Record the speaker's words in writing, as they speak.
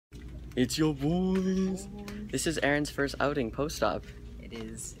It's your boys. This is Aaron's first outing post-op. It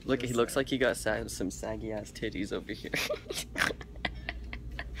is. Look, he looks like he got some saggy-ass titties over here.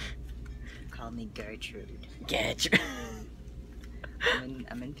 Call me Gertrude. Gertrude.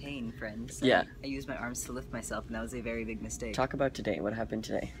 I'm in pain, friends. Yeah. I used my arms to lift myself, and that was a very big mistake. Talk about today. What happened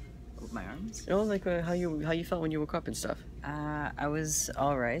today? With my arms? Oh, like how you felt when you woke up and stuff. I was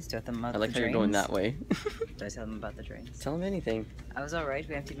alright. Do I tell them about I like the how drains? you're going that way. Do I tell them about the drains? Tell them anything. I was alright.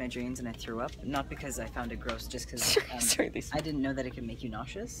 We emptied my drains and I threw up. Not because I found it gross, just because I didn't know that it could make you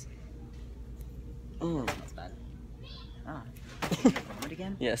nauseous. That's bad. Ah. Vomit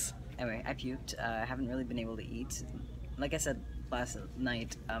again? Yes. Anyway, I puked. I haven't really been able to eat. Like I said last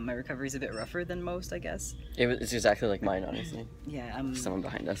night, my recovery is a bit rougher than most, I guess. It's exactly like mine, honestly. Yeah, Someone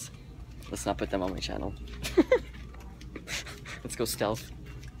behind us. Let's not put them on my channel. Let's go stealth.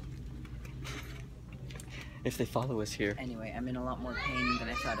 If they follow us here. Anyway, I'm in a lot more pain than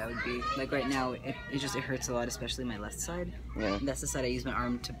I thought I would be. Like right now, it hurts a lot, especially my left side. Yeah. And that's the side I used my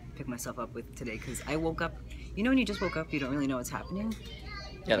arm to pick myself up with today, because I woke up. You know when you just woke up, you don't really know what's happening?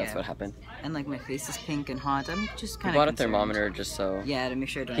 Yeah, that's what happened. And like my face is pink and hot. I'm just kind of. We bought a thermometer just so. Yeah, to make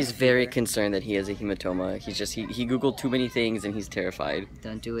sure I don't. He's have very fever. concerned that he has a hematoma. He's just he googled too many things and he's terrified.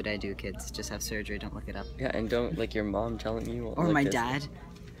 Don't do what I do, kids. Just have surgery. Don't look it up. Yeah, and don't like your mom telling you. Or like my this. dad.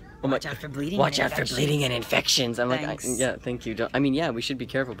 Oh Watch out for bleeding. Watch out for bleeding and infections. I'm Thanks. like, yeah, thank you. I mean, yeah, we should be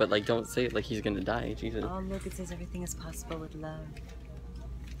careful, but like, don't say it like he's gonna die. Jesus. Oh look, it says everything is possible with love.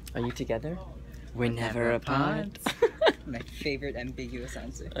 Are you together? We're never apart. My favorite ambiguous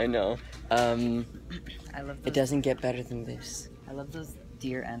answer. I know. I love. It doesn't get better than this. I love those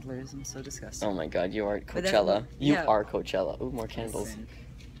deer antlers. I'm so disgusted. Oh my God, you are But that's- Coachella. You yeah. are Coachella. Ooh, more candles. Listen.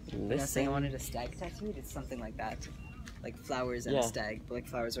 You know, saying I Listen. wanted a stag tattooed, it's something like that. Like flowers and a stag, but like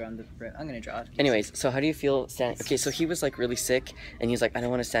flowers around the rim. I'm gonna draw it. Anyways, so how do you feel Okay, so he was like really sick and he's like, I don't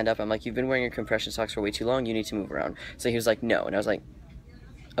want to stand up. I'm like, you've been wearing your compression socks for way too long. You need to move around. So he was like, no. And I was like,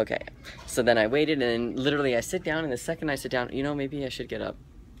 okay. So then I waited and literally I sit down and the second I sit down, you know, maybe I should get up.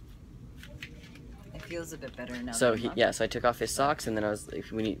 It feels a bit better now. So so I took off his socks and then I was like,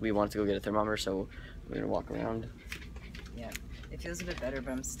 we wanted to go get a thermometer, so we're gonna walk around. Yeah, it feels a bit better,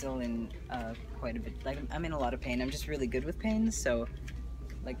 but I'm still in quite a bit. Like I'm in a lot of pain. I'm just really good with pain, so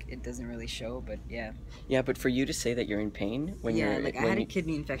like it doesn't really show. But yeah. Yeah, but for you to say that you're in pain when you're like I had a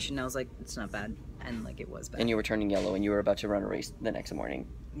kidney infection. I was like, it's not bad, and like it was bad. and you were turning yellow and you were about to run a race the next morning.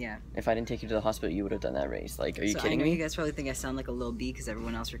 Yeah. If I didn't take you to the hospital, you would have done that race. Like, are you So kidding I know me? you guys probably think I sound like a little bee because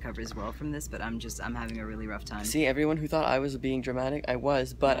everyone else recovers well from this, but I'm having a really rough time. See, everyone who thought I was being dramatic, I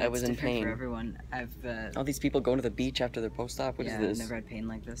was, but I was in pain. For everyone, I've All these people going to the beach after their post-op. What is this? I've never had pain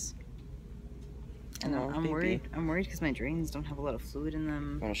like this. And Oh, I'm baby. worried. I'm worried because my drains don't have a lot of fluid in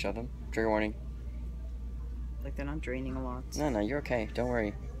them. You want to show them? Trigger warning. Like they're not draining a lot. No, you're okay. Don't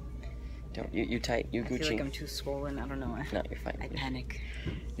worry. Don't you tight. You I Gucci. feel like I'm too swollen. I don't know. No, you're fine. I panic.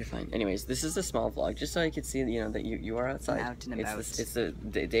 You're fine. Anyways, this is a small vlog, just so I could see, you know, that you are outside. I'm out and about. It's the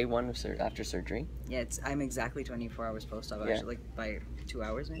day one of after surgery. Yeah, I'm exactly 24 hours post-op. Yeah. Actually, like by 2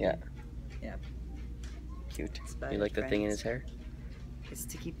 hours maybe. Yeah. Yeah. Cute. about You it, like the thing in his friends. hair? It's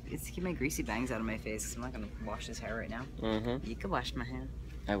to keep my greasy bangs out of my face. 'Cause I'm not gonna wash his hair right now. Mm-hmm. You can wash my hair.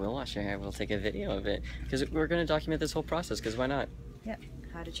 I will wash your hair. We'll take a video of it because we're gonna document this whole process. Because why not? Yeah.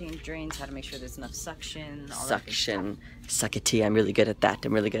 How to change drains. How to make sure there's enough suction. All Suction. Suckity. I'm really good at that.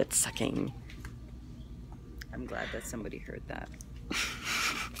 I'm really good at sucking. That I'm glad that somebody heard that.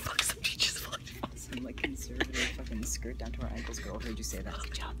 Fuck, somebody just fucked. Some like conservative fucking skirt down to her ankles girl heard you say that.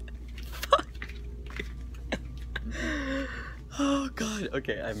 Good job. Fuck. Oh God.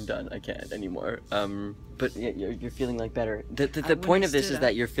 Okay, I'm done. I can't anymore. But yeah, you're feeling like better. The point of this is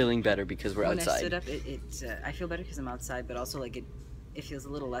that you're feeling better because we're outside. When I stood up, I feel better because I'm outside, but also like it feels a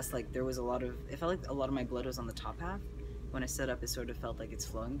little less like there was a lot of. It felt like a lot of my blood was on the top half. When I stood up, it sort of felt like it's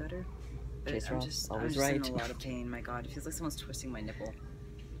flowing better. But Chase I'm Ross, just always in right. a lot of pain. My God, it feels like someone's twisting my nipple,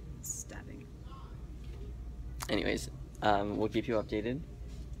 stabbing. Anyways, we'll keep you updated.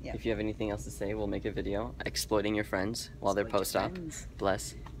 Yeah. If you have anything else to say, we'll make a video exploiting your friends while they're Exploit your post-op. friends.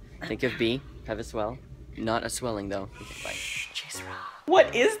 Bless. Think of B. Have a swell. Not a swelling though. Okay, bye. Chase around.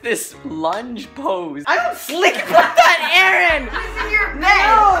 What is this lunge pose? I don't slick put that, Aaron! It's in your bed!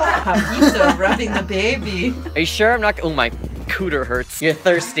 No! He's rubbing the baby. Are you sure I'm not? Oh, my cooter hurts. You're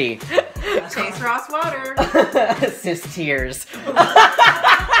thirsty. Chase Ross water. Sis tears.